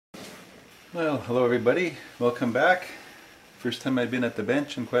Well, hello everybody. Welcome back. First time I've been at the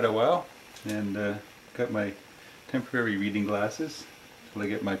bench in quite a while, and got my temporary reading glasses until I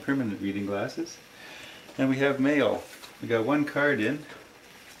get my permanent reading glasses. And we have mail. We got one card in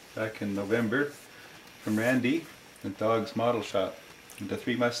back in November from Randy at Dog's Model Shop with the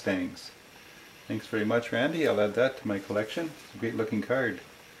 3 Mustangs. Thanks very much, Randy. I'll add that to my collection. It's a great looking card.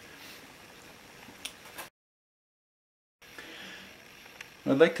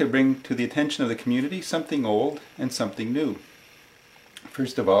 I'd like to bring to the attention of the community something old and something new.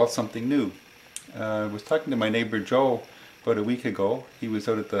 First of all, something new. I was talking to my neighbor Joe about a week ago. He was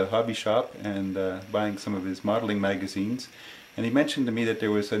out at the hobby shop and buying some of his modeling magazines, and he mentioned to me that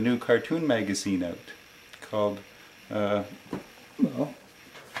there was a new cartoon magazine out called,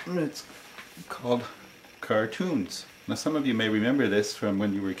 it's called Cartoons. Now some of you may remember this from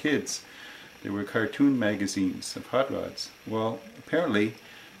when you were kids. There were cartoon magazines of hot rods. Well, apparently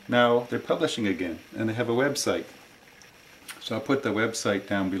now they're publishing again, and they have a website. So I'll put the website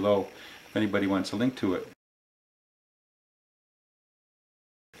down below if anybody wants a link to it.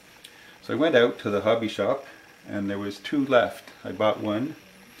 So I went out to the hobby shop and there was 2 left. I bought one.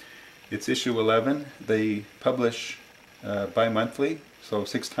 It's issue 11. They publish bi-monthly, so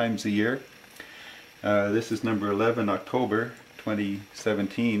 6 times a year. This is number 11, October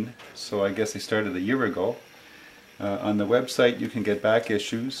 2017, so I guess they started a year ago. On the website you can get back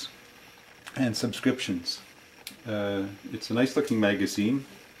issues and subscriptions. It's a nice looking magazine.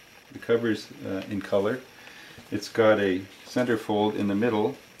 The cover's in color. It's got a centerfold in the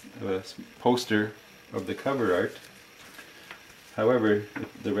middle, a poster of the cover art. However,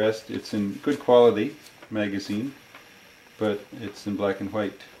 the rest, it's in good quality magazine, but it's in black and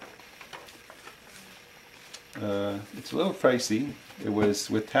white. It's a little pricey. It was,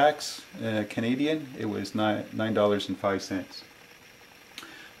 with tax Canadian, it was $9.05.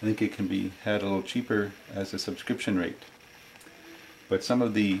 I think it can be had a little cheaper as a subscription rate. But some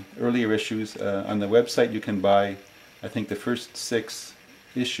of the earlier issues on the website you can buy, I think the first 6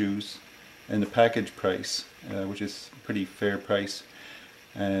 issues and the package price, which is a pretty fair price.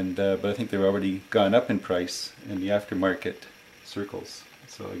 And but I think they're already gone up in price in the aftermarket circles.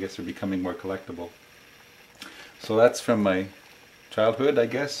 So I guess they're becoming more collectible. So that's from my childhood, I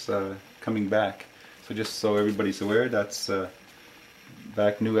guess, coming back. So just so everybody's aware, that's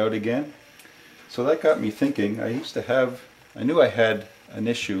back new out again. So that got me thinking. I knew I had an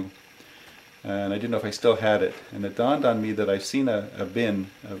issue, and I didn't know if I still had it. And it dawned on me that I've seen a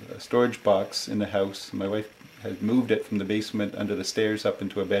bin, a storage box in the house. My wife had moved it from the basement under the stairs up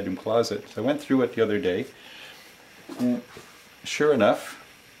into a bedroom closet. So I went through it the other day, and sure enough,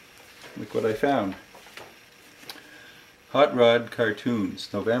 look what I found. Hot Rod Cartoons,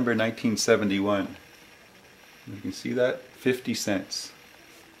 November 1971. You can see that? 50 cents.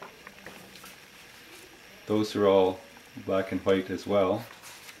 Those are all black and white as well.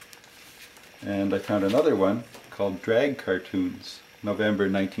 And I found another one called Drag Cartoons, November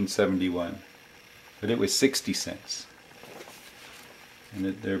 1971. But it was 60 cents. And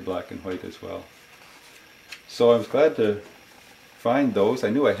they're black and white as well. So I was glad to find those. I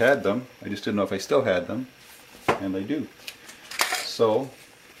knew I had them. I just didn't know if I still had them. And I do. So,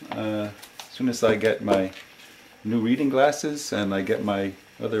 as soon as I get my new reading glasses and I get my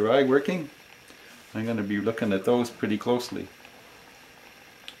other eye working, I'm going to be looking at those pretty closely.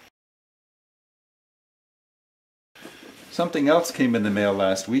 Something else came in the mail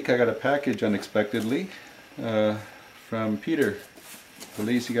last week. I got a package unexpectedly from Peter, the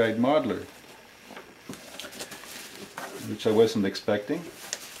Lazy Eyed Modeler, which I wasn't expecting.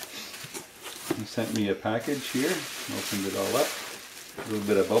 He sent me a package here. Opened it all up. A little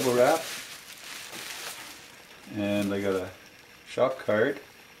bit of bubble wrap. And I got a shop card.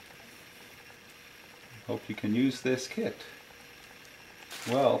 Hope you can use this kit.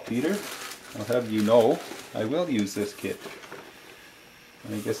 Well, Peter, I'll have you know, I will use this kit.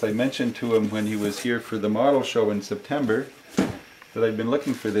 I guess I mentioned to him when he was here for the model show in September that I'd been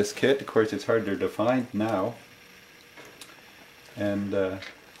looking for this kit. Of course, it's harder to find now. And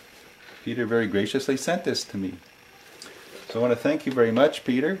Peter very graciously sent this to me. So I want to thank you very much,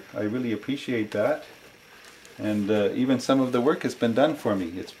 Peter. I really appreciate that. And even some of the work has been done for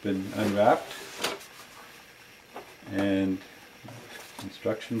me. It's been unwrapped. And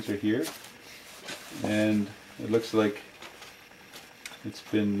instructions are here. And it looks like it's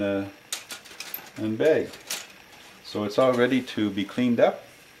been unbagged. So it's all ready to be cleaned up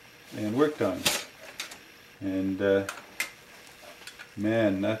and worked on. And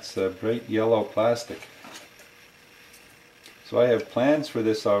man, that's a bright yellow plastic. So I have plans for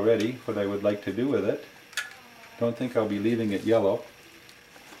this already, what I would like to do with it. Don't think I'll be leaving it yellow.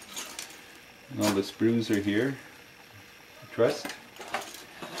 And all the sprues are here. Truss.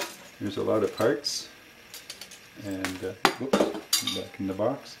 There's a lot of parts. And oops, back in the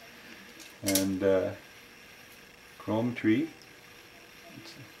box. And chrome tree.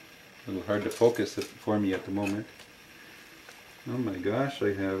 It's a little hard to focus it for me at the moment. Oh my gosh,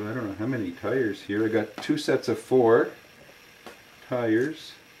 I don't know how many tires here. I got 2 sets of 4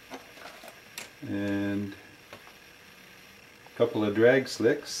 tires and a couple of drag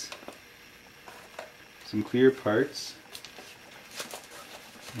slicks, some clear parts,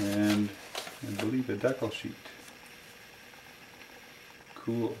 and I believe a decal sheet.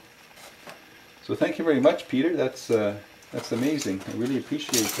 Cool. So thank you very much, Peter. That's amazing. I really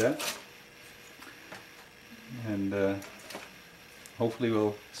appreciate that. And hopefully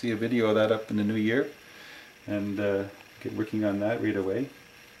we'll see a video of that up in the new year and get working on that right away.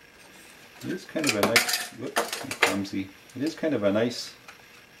 It is kind of a nice, whoops, I'm clumsy. It is kind of a nice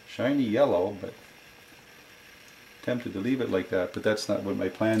shiny yellow, but tempted to leave it like that, but that's not what my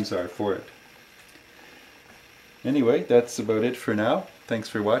plans are for it. Anyway, that's about it for now. Thanks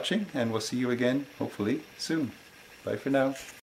for watching, and we'll see you again, hopefully, soon. Bye for now.